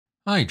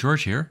Hi,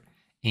 George here.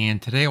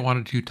 And today I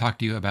wanted to talk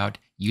to you about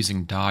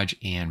using dodge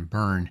and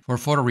burn for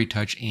photo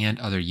retouch and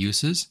other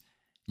uses.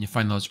 You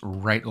find those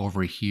right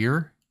over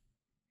here.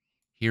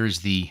 Here's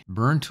the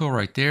burn tool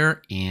right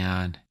there,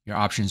 and your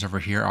options over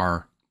here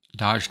are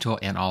dodge tool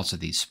and also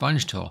the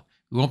sponge tool.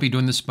 We won't be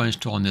doing the sponge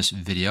tool in this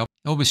video.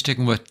 We'll be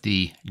sticking with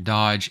the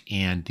dodge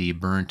and the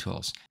burn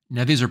tools.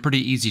 Now, these are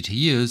pretty easy to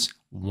use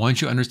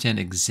once you understand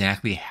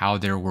exactly how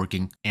they're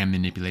working and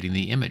manipulating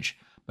the image.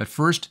 But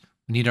first,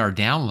 we need our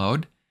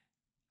download.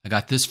 I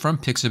got this from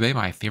Pixabay,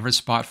 my favorite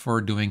spot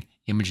for doing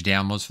image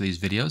downloads for these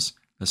videos.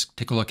 Let's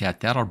take a look at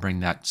that. I'll bring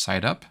that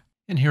site up.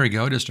 And here we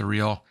go, just a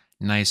real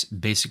nice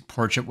basic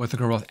portrait with a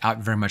girl without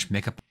very much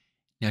makeup.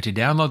 Now to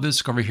download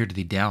this, go over here to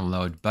the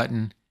download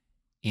button.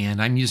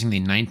 And I'm using the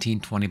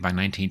 1920 by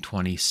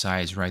 1920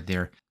 size right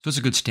there. So it's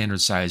a good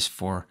standard size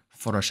for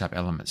Photoshop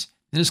Elements.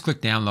 Then just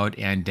click download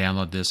and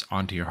download this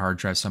onto your hard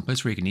drive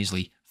someplace where you can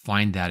easily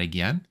find that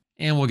again.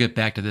 And we'll get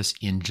back to this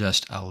in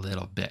just a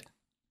little bit.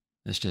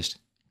 Let's just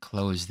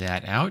close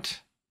that out.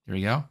 There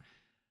we go.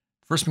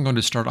 First, I'm going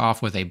to start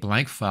off with a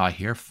blank file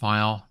here.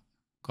 File,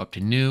 go up to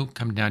New,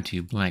 come down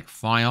to Blank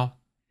File.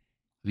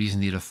 I'm using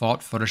the default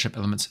Photoshop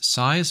Elements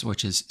size,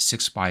 which is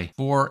 6 by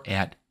 4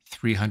 at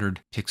 300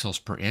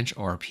 pixels per inch,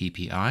 or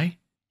PPI.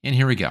 And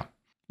here we go.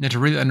 Now, to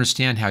really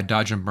understand how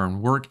dodge and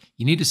burn work,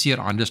 you need to see it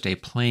on just a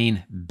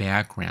plain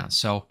background.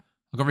 So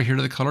I'll go over here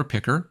to the color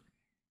picker,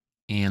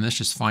 and let's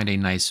just find a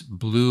nice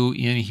blue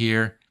in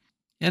here.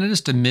 And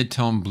just a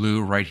mid-tone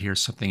blue right here,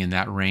 something in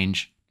that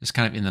range, just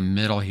kind of in the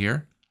middle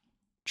here.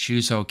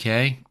 Choose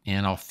OK,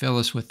 and I'll fill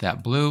this with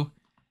that blue.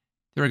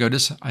 There we go,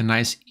 just a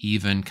nice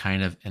even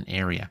kind of an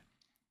area.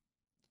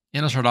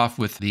 And I'll start off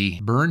with the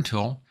burn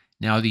tool.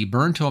 Now the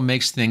burn tool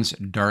makes things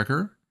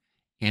darker,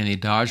 and the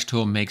dodge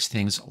tool makes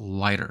things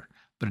lighter,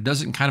 but it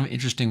does it in kind of an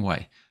interesting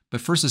way. But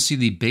first, let's see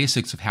the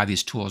basics of how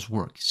these tools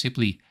work.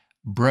 Simply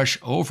brush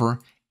over,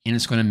 and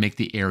it's going to make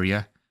the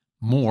area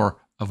more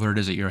of what it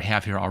is that you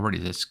have here already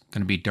that's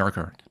going to be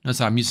darker.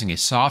 Notice I'm using a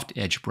soft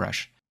edge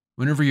brush.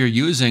 Whenever you're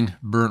using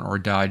burn or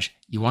dodge,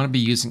 you want to be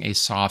using a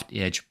soft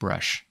edge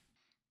brush.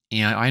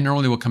 And I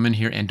normally will come in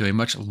here and do a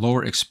much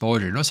lower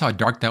exposure. Notice how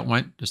dark that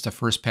went, just the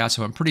first pass.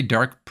 So it went pretty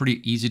dark,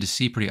 pretty easy to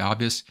see, pretty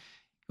obvious.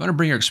 You want to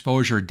bring your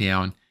exposure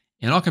down,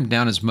 and I'll come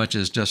down as much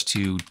as just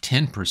to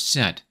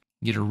 10%.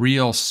 Get a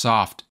real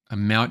soft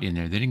amount in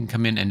there. Then you can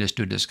come in and just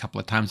do this a couple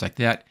of times like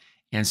that,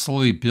 and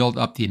slowly build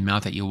up the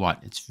amount that you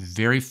want. It's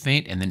very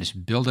faint, and then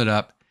just build it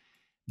up.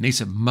 Makes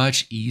it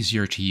much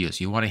easier to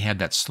use. You want to have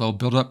that slow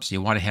buildup, so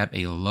you want to have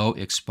a low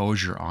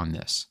exposure on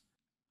this.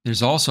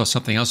 There's also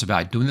something else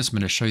about doing this. I'm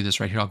going to show you this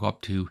right here. I'll go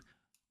up to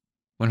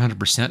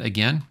 100%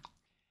 again.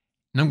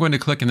 And I'm going to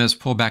click and this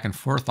pull back and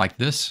forth like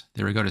this.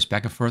 There we go, just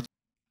back and forth.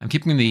 I'm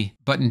keeping the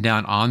button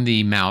down on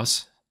the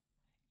mouse,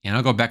 and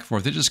I'll go back and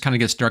forth. It just kind of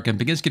gets dark and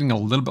begins getting a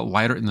little bit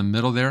lighter in the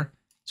middle there.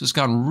 So it's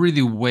gone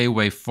really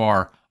way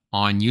far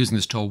on using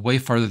this tool, way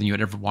farther than you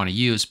would ever want to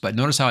use. But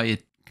notice how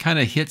it kind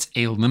of hits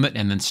a limit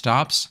and then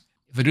stops.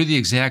 If I do the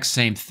exact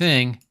same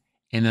thing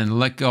and then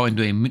let go and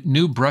do a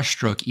new brush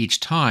stroke each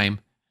time,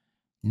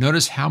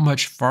 notice how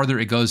much farther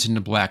it goes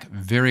into black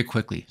very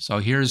quickly. So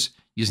here's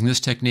using this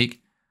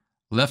technique,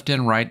 left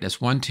and right.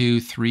 That's 1, 2,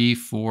 3,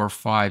 4,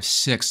 5,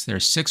 6.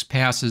 There's 6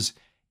 passes,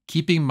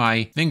 keeping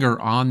my finger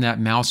on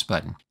that mouse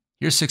button.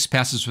 Here's 6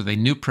 passes with a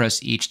new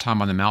press each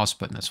time on the mouse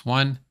button. That's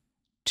 1,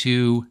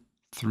 2,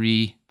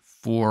 3,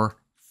 4,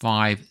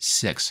 5,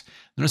 6.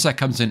 Notice that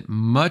comes in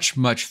much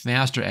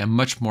faster and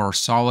much more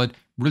solid,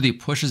 really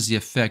pushes the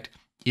effect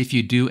if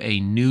you do a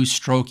new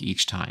stroke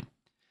each time.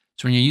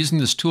 So when you're using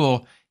this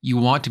tool, you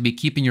want to be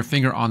keeping your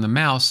finger on the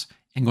mouse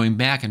and going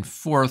back and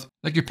forth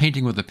like you're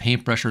painting with a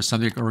paintbrush or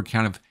something, or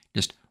kind of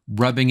just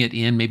rubbing it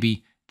in.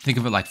 Maybe think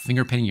of it like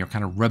finger painting, you're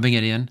kind of rubbing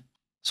it in.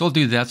 So I'll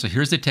do that. So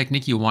here's the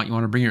technique you want. You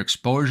want to bring your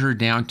exposure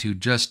down to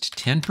just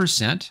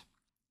 10%.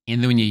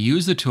 And then when you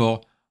use the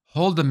tool,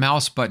 hold the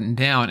mouse button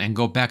down and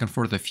go back and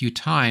forth a few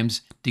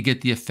times to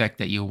get the effect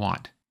that you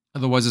want.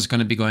 Otherwise, it's going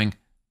to be going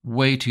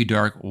way too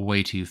dark,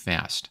 way too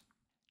fast.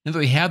 Now that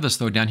we have this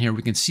though down here,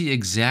 we can see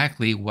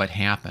exactly what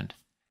happened.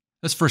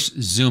 Let's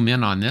first zoom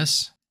in on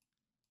this.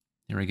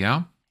 There we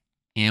go.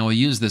 And we'll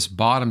use this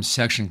bottom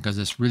section because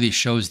this really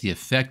shows the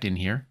effect in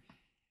here.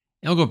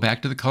 And we'll go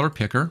back to the color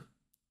picker.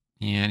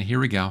 And here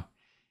we go.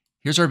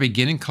 Here's our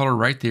beginning color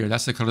right there.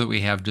 That's the color that we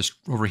have just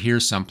over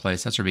here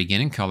someplace. That's our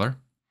beginning color.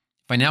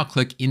 If I now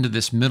click into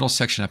this middle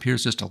section up here,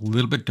 it's just a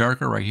little bit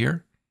darker right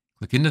here.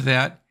 Click into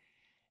that,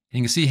 and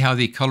you can see how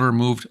the color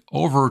moved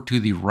over to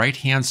the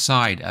right-hand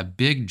side, a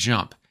big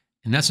jump.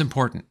 And that's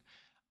important.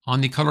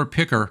 On the color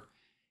picker,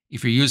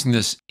 if you're using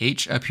this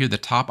H up here, the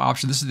top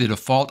option, this is the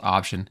default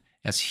option.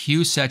 That's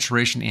hue,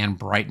 saturation, and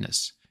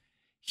brightness.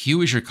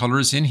 Hue is your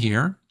colors in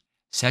here.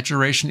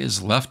 Saturation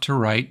is left to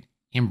right,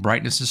 and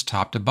brightness is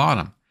top to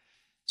bottom.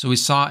 So we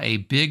saw a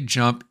big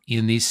jump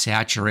in the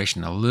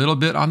saturation, a little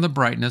bit on the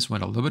brightness,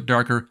 went a little bit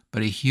darker,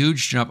 but a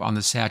huge jump on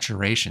the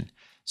saturation.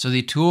 So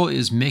the tool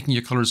is making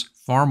your colors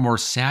far more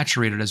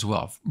saturated as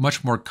well,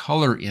 much more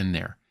color in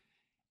there.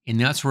 And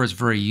that's where it's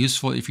very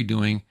useful if you're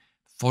doing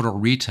photo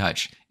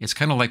retouch. It's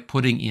kind of like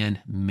putting in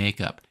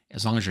makeup,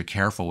 as long as you're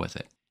careful with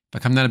it. If I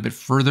come down a bit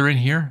further in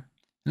here,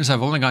 notice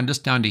I've only gone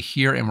just down to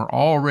here, and we're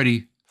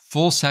already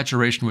full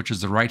saturation, which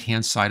is the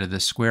right-hand side of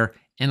this square,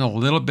 and a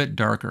little bit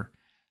darker.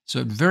 So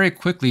it very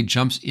quickly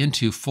jumps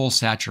into full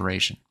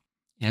saturation.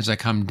 And as I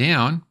come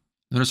down,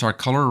 notice our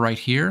color right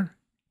here.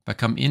 If I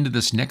come into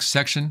this next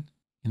section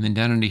and then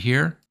down into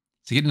here,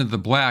 to get into the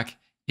black,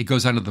 it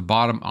goes down to the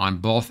bottom on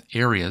both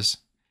areas.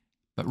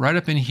 But right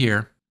up in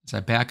here, as I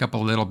back up a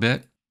little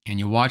bit, and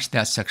you watch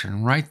that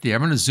section right there,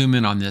 I'm going to zoom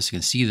in on this. You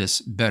can see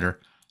this better.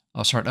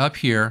 I'll start up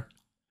here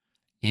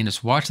and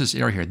just watch this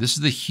area here. This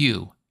is the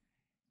hue.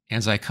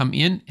 As I come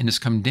in and just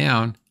come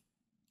down,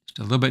 just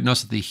a little bit,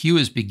 notice that the hue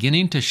is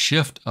beginning to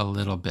shift a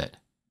little bit.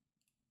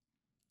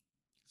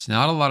 It's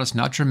not a lot, it's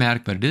not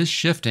dramatic, but it is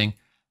shifting.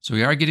 So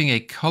we are getting a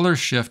color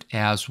shift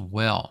as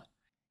well.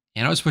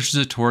 And it always pushes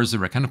it towards the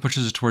right, kind of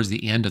pushes it towards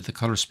the end of the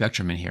color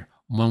spectrum in here,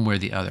 one way or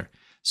the other.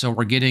 So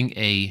we're getting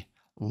a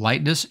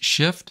lightness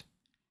shift,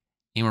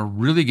 and we're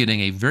really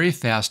getting a very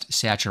fast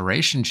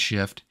saturation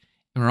shift,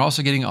 and we're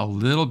also getting a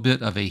little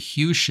bit of a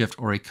hue shift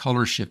or a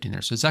color shift in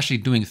there. So it's actually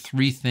doing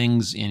three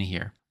things in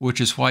here,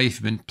 which is why if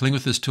you've been playing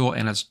with this tool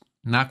and it's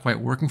not quite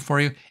working for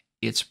you,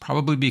 it's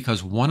probably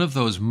because one of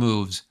those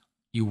moves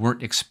you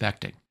weren't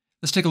expecting.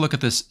 Let's take a look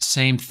at this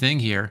same thing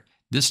here.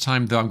 This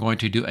time, though, I'm going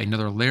to do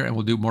another layer, and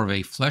we'll do more of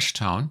a flesh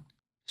tone.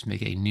 Let's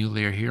make a new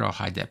layer here. I'll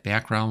hide that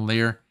background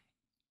layer.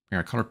 Bring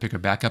our color picker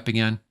back up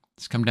again.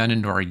 Let's come down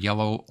into our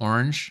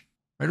yellow-orange.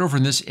 Right over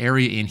in this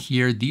area in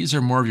here, these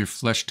are more of your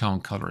flesh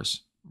tone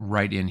colors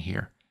right in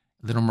here.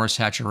 A little more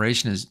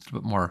saturation, is a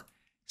little bit more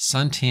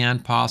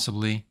suntan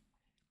possibly.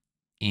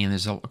 And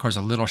there's, of course,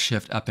 a little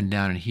shift up and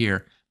down in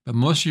here. But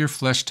most of your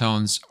flesh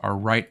tones are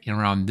right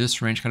around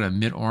this range, kind of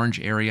mid-orange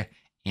area,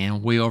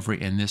 and way over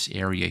in this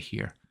area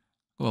here.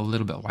 Go a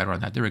little bit lighter on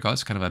that. There we go.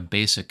 It's kind of a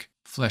basic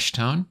flesh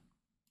tone.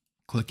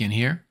 Click in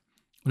here.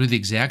 We'll do the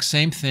exact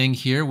same thing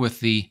here with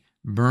the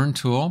burn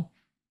tool.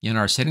 And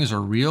our settings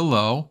are real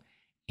low,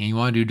 and you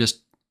want to do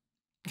just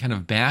kind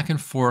of back and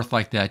forth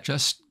like that,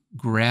 just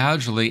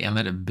gradually, and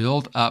let it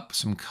build up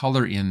some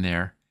color in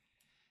there.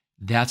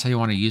 That's how you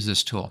want to use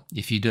this tool.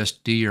 If you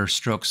just do your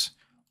strokes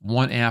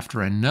one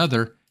after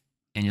another,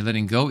 and you're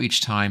letting go each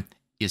time,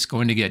 it's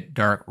going to get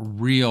dark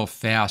real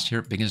fast. Here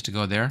it begins to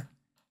go there.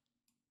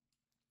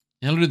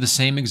 And it'll do the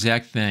same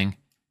exact thing.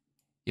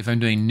 If I'm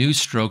doing new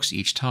strokes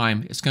each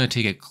time, it's going to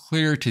take it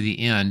clear to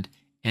the end,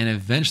 and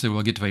eventually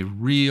we'll get to a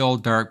real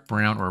dark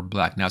brown or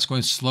black. Now it's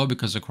going slow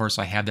because, of course,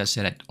 I have that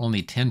set at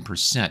only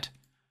 10%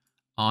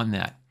 on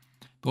that.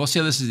 But we'll see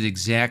how this is the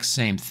exact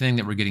same thing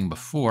that we're getting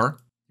before.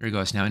 There it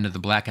goes now into the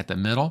black at the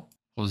middle.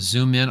 We'll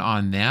zoom in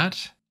on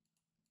that.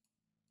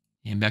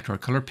 And back to our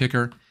color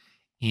picker.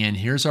 And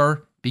here's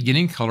our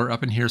beginning color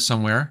up in here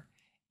somewhere.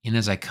 And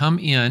as I come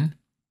in,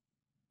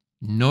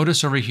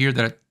 notice over here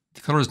that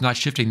the color is not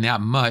shifting that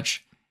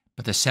much,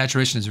 but the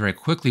saturation is very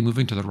quickly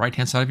moving to the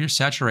right-hand side of your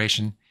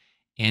saturation.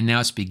 And now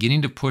it's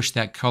beginning to push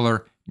that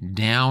color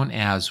down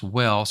as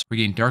well. So we're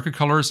getting darker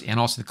colors, and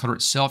also the color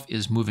itself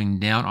is moving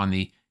down on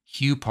the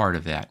hue part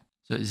of that.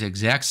 So it's the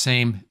exact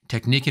same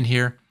technique in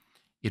here.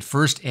 It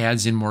first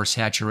adds in more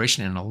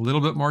saturation and a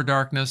little bit more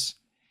darkness,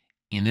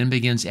 and then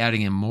begins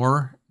adding in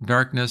more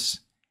darkness,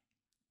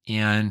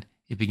 and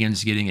it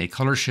begins getting a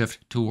color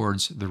shift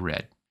towards the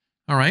red.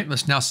 All right,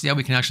 let's now see how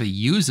we can actually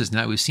use this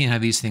now that we've seen how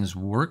these things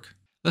work.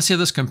 Let's see how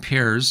this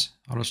compares.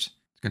 I'll just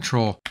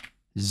Control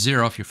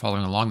 0 if you're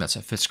following along. That's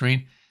a fifth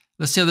screen.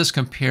 Let's see how this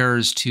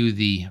compares to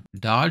the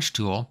dodge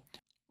tool.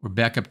 We're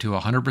back up to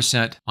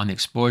 100% on the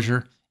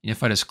exposure. And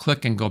if I just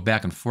click and go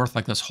back and forth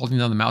like this, holding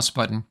down the mouse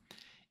button,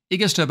 it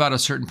gets to about a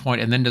certain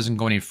point and then doesn't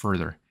go any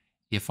further.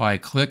 If I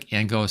click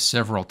and go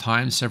several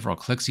times, several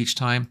clicks each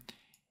time,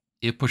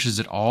 it pushes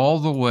it all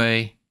the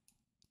way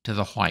to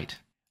the white.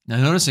 Now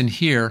notice in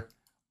here,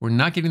 we're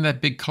not getting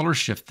that big color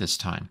shift this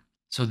time.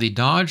 So the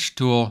dodge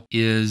tool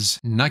is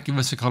not giving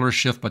us a color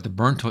shift, but the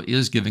burn tool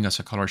is giving us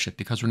a color shift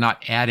because we're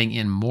not adding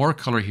in more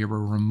color here. We're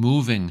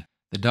removing.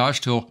 The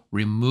dodge tool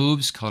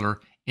removes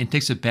color and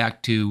takes it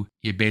back to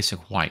your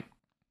basic white.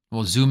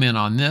 We'll zoom in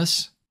on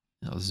this.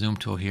 The zoom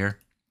tool here.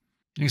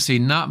 You can see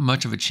not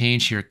much of a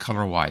change here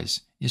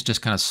color-wise. It's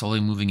just kind of slowly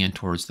moving in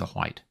towards the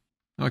white.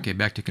 Okay,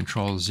 back to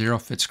Control 0,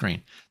 fit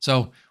screen.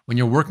 So when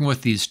you're working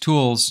with these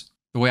tools,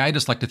 the way I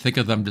just like to think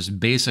of them just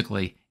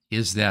basically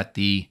is that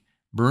the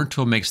burn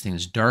tool makes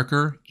things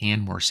darker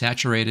and more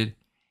saturated,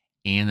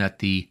 and that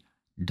the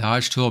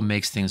dodge tool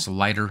makes things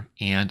lighter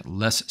and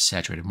less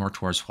saturated, more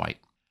towards white.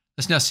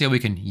 Let's now see how we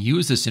can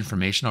use this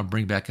information. I'll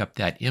bring back up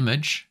that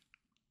image.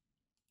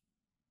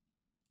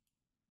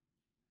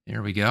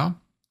 There we go.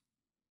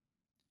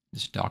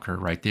 This Docker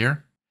right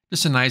there.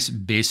 Just a nice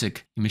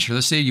basic image here.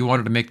 Let's say you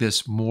wanted to make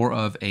this more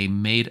of a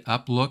made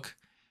up look.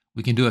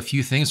 We can do a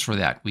few things for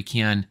that. We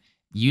can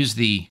use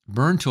the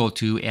burn tool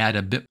to add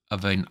a bit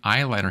of an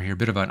eyeliner here, a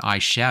bit of an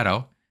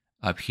eyeshadow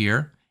up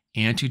here,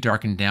 and to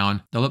darken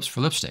down the lips for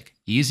lipstick.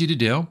 Easy to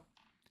do.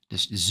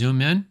 Just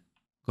zoom in,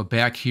 go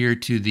back here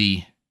to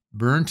the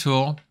burn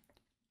tool,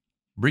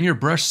 bring your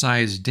brush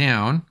size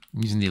down,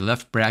 I'm using the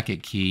left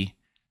bracket key.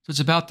 So it's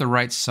about the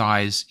right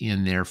size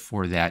in there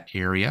for that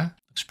area.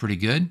 Looks pretty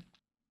good.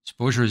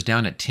 Exposure is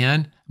down at 10.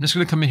 I'm just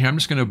going to come in here. I'm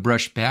just going to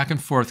brush back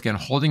and forth again,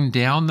 holding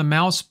down the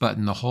mouse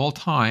button the whole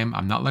time.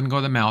 I'm not letting go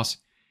of the mouse.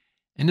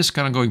 And just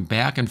kind of going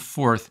back and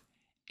forth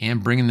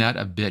and bringing that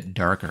a bit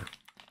darker.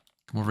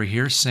 Come over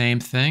here, same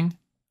thing.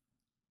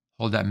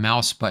 Hold that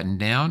mouse button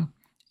down.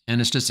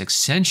 And it's just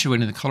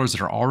accentuating the colors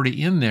that are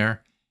already in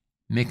there,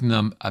 making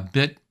them a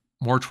bit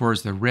more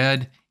towards the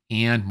red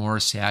and more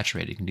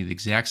saturated. You can do the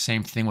exact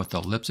same thing with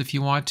the lips if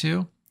you want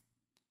to.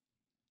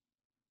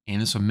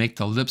 And this will make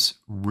the lips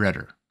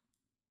redder.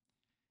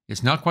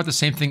 It's not quite the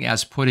same thing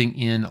as putting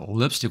in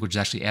lipstick, which is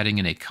actually adding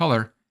in a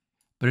color,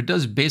 but it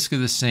does basically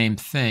the same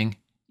thing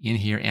in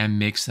here and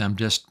makes them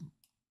just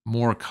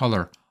more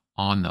color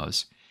on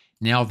those.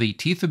 Now the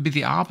teeth would be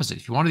the opposite.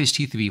 If you wanted these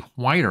teeth to be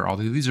whiter,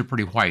 although these are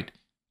pretty white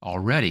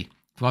already,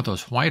 if you want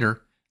those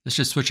whiter, let's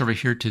just switch over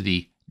here to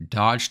the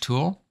Dodge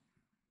tool.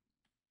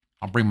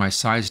 I'll bring my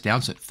size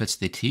down so it fits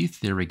the teeth.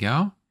 There we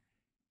go.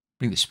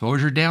 Bring the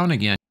exposure down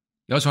again.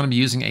 You always want to be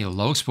using a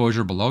low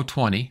exposure below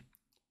 20.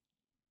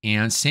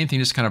 And same thing,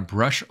 just kind of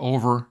brush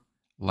over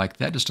like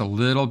that, just a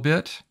little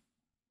bit.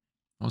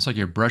 Almost like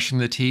you're brushing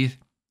the teeth.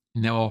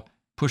 And that will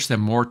push them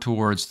more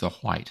towards the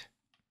white.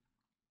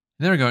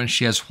 And there we go. And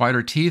she has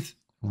whiter teeth,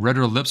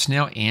 redder lips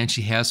now, and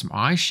she has some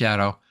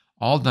eyeshadow,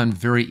 all done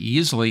very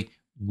easily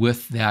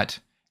with that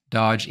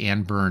Dodge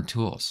and Burn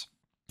tools.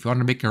 If you want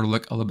to make her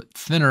look a little bit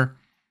thinner,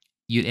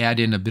 you'd add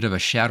in a bit of a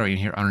shadow in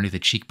here underneath the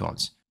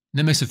cheekbones. And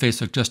that makes the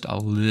face look just a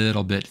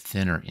little bit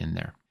thinner in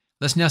there.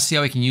 Let's now see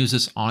how we can use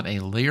this on a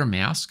layer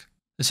mask.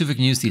 Let's see if we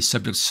can use the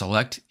subject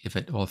select if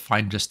it will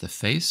find just the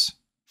face.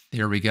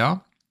 There we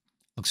go.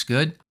 Looks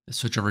good. Let's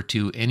switch over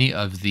to any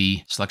of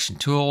the selection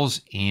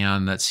tools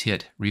and let's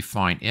hit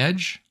Refine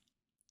Edge.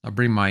 I'll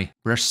bring my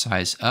brush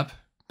size up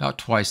about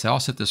twice. I'll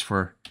set this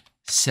for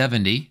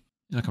 70.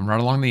 And I'll come right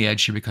along the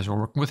edge here because we're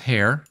working with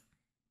hair.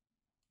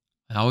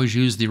 I always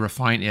use the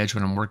Refine Edge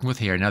when I'm working with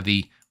hair. Now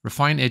the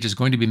Refine Edge is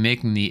going to be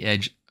making the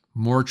edge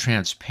more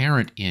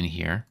transparent in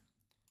here.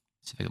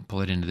 Let's see if I can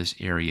pull it into this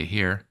area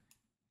here.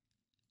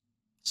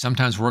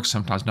 Sometimes works,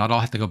 sometimes not.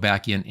 I'll have to go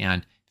back in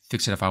and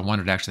fix it if I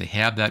wanted to actually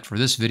have that. For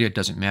this video, it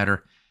doesn't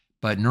matter.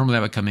 But normally I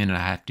would come in and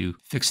I have to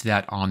fix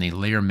that on the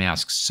layer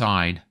mask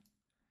side.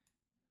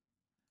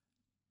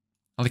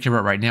 All I care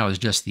about right now is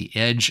just the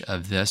edge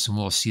of this, and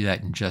we'll see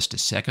that in just a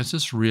second. So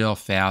it's real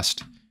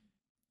fast.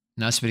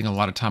 Not spending a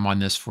lot of time on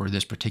this for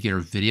this particular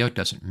video. It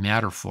doesn't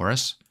matter for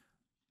us.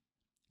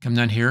 Come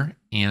down here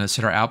and let's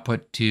set our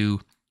output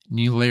to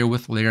new layer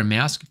with layer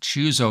mask.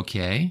 Choose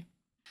OK.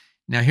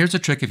 Now here's a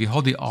trick. If you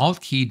hold the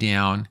Alt key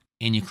down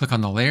and you click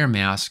on the layer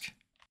mask,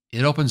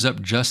 it opens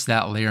up just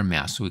that layer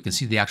mask. So we can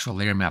see the actual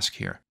layer mask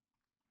here.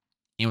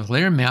 And with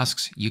layer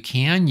masks, you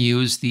can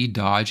use the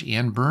Dodge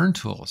and Burn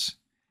tools.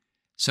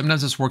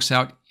 Sometimes this works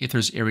out if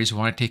there's areas you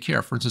want to take care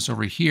of. For instance,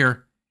 over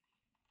here,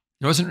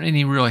 there wasn't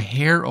any real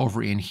hair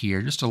over in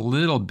here, just a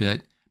little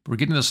bit, but we're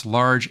getting this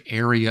large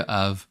area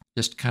of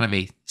just kind of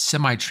a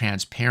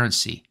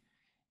semi-transparency.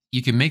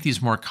 You can make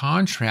these more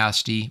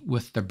contrasty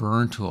with the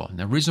Burn tool. And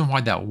the reason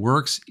why that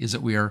works is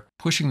that we are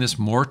pushing this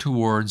more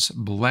towards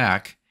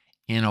black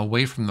and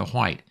away from the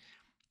white.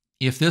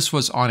 If this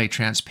was on a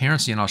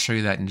transparency, and I'll show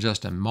you that in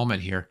just a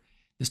moment here,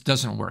 this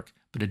doesn't work.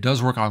 But it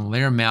does work on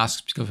layer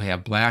masks because we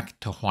have black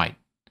to white.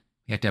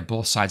 We have to have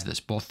both sides of this,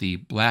 both the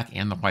black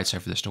and the white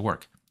side for this to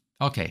work.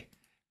 Okay,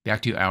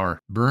 back to our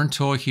Burn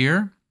tool here.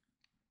 I'm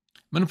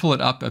going to pull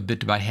it up a bit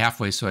to about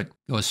halfway so it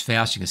goes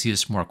fast. You can see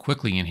this more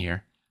quickly in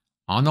here.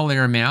 On the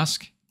layer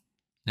mask.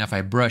 Now if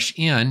I brush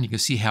in, you can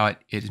see how it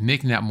is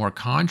making that more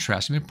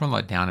contrast. Let me pull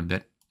that down a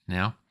bit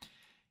now.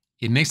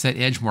 It makes that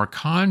edge more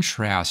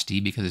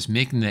contrasty because it's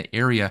making the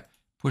area,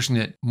 pushing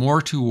it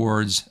more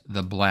towards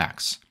the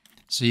blacks.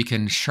 So you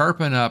can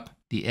sharpen up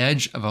the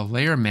edge of a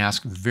layer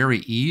mask very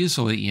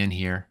easily in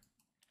here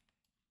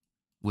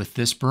with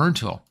this Burn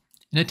tool.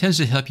 And it tends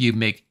to help you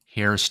make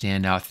hair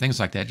stand out, things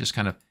like that. It just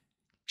kind of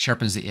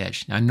sharpens the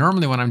edge. Now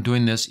normally when I'm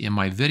doing this in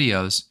my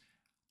videos,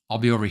 I'll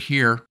be over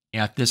here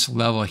at this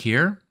level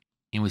here,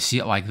 and we see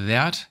it like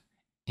that.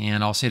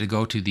 And I'll say to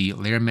go to the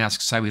layer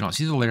mask side. We don't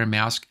see the layer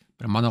mask,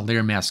 but I'm on the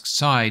layer mask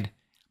side.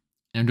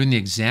 And I'm doing the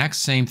exact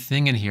same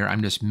thing in here.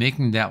 I'm just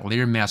making that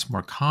layer mask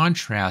more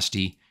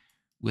contrasty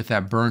with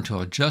that Burn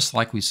tool, just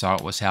like we saw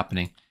it was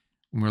happening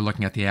when we were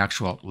looking at the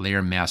actual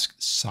layer mask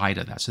side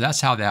of that. So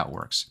that's how that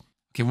works.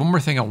 Okay, one more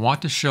thing I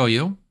want to show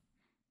you,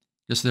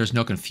 just so there's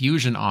no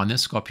confusion on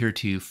this. Go up here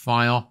to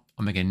File.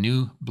 I'll make a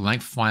new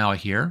blank file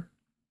here.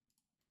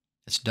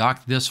 Let's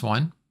dock this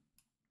one.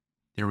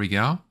 There we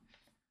go. I'm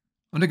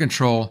going to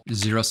Control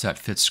 0 set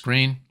fit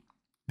screen,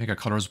 make our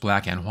colors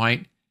black and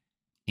white,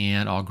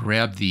 and I'll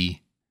grab the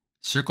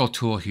circle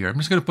tool here. I'm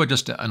just going to put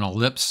just an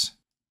ellipse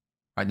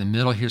right in the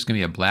middle. Here's going to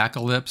be a black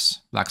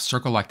ellipse, black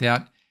circle like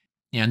that.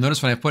 And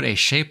notice when I put a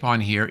shape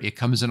on here, it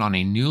comes in on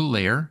a new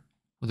layer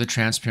with a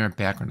transparent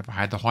background. If I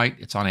hide the white,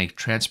 it's on a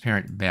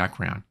transparent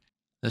background.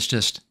 Let's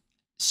just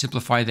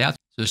simplify that.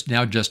 So it's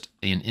now just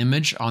an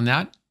image on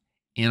that.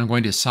 And I'm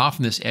going to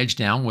soften this edge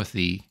down with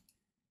the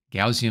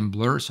Gaussian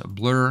blur, so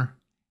blur,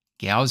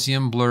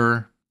 Gaussian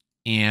blur,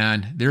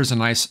 and there's a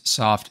nice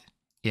soft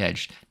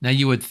edge. Now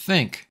you would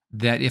think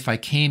that if I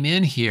came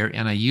in here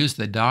and I used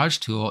the dodge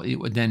tool, it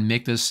would then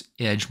make this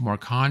edge more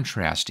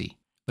contrasty.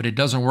 But it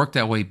doesn't work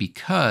that way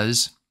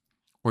because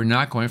we're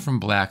not going from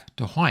black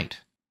to white.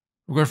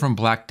 We're going from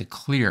black to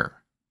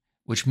clear,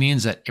 which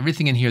means that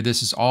everything in here,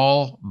 this is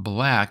all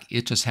black.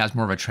 It just has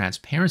more of a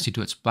transparency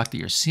to it. It's black that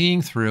you're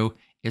seeing through.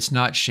 It's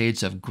not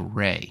shades of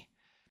gray.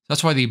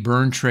 That's why the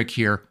burn trick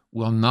here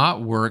will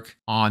not work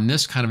on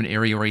this kind of an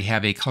area where you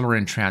have a color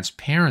and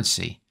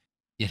transparency.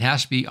 It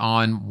has to be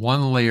on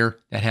one layer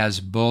that has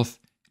both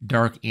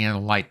dark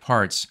and light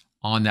parts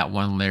on that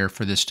one layer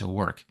for this to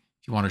work.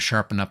 If you want to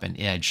sharpen up an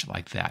edge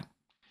like that.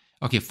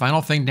 Okay,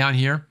 final thing down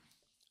here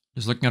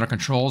is looking at our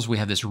controls. We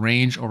have this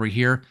range over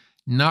here.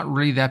 Not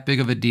really that big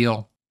of a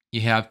deal.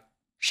 You have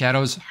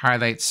shadows,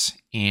 highlights,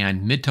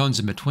 and midtones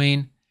in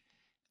between.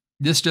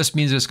 This just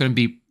means that it's going to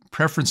be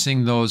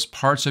preferencing those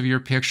parts of your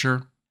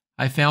picture.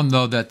 I found,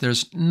 though, that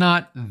there's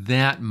not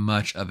that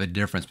much of a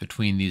difference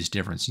between these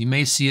differences. You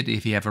may see it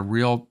if you have a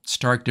real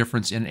stark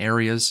difference in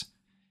areas.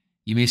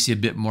 You may see a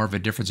bit more of a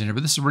difference in here,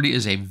 but this really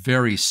is a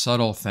very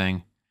subtle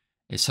thing,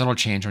 a subtle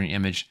change on your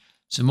image.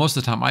 So most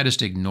of the time, I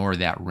just ignore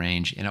that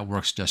range, and it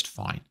works just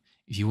fine.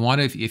 If you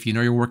want to, if you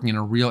know you're working in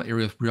a real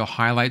area with real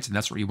highlights, and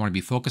that's what you want to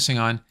be focusing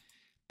on,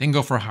 then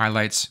go for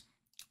highlights,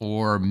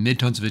 or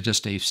midtones if it's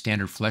just a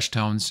standard flesh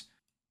tones.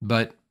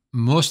 But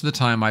most of the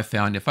time I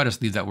found if I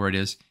just leave that where it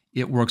is,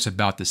 it works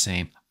about the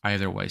same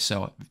either way.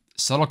 So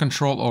subtle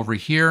control over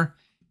here.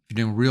 If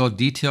you're doing real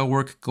detail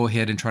work, go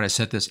ahead and try to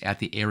set this at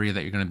the area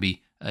that you're going to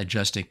be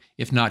adjusting.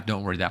 If not,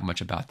 don't worry that much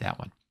about that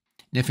one.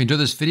 And if you enjoyed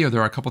this video,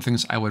 there are a couple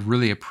things I would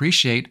really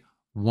appreciate.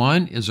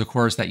 One is, of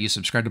course, that you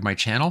subscribe to my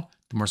channel.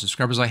 The more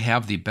subscribers I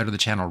have, the better the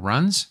channel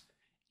runs,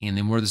 and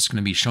the more this is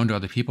going to be shown to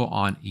other people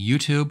on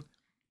YouTube.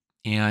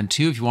 And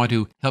two, if you want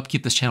to help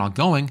keep this channel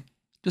going,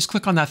 just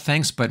click on that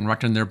thanks button right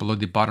down there below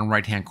the bottom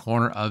right-hand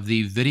corner of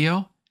the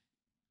video.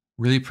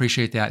 Really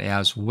appreciate that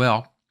as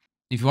well.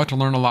 If you want to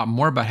learn a lot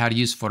more about how to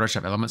use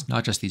Photoshop Elements,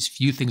 not just these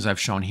few things I've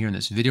shown here in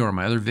this video or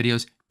my other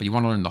videos, but you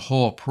want to learn the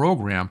whole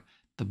program,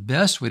 the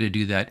best way to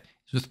do that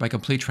is with my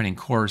complete training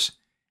course,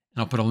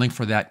 and I'll put a link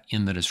for that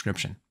in the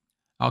description.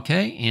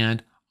 Okay,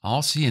 and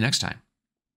I'll see you next time.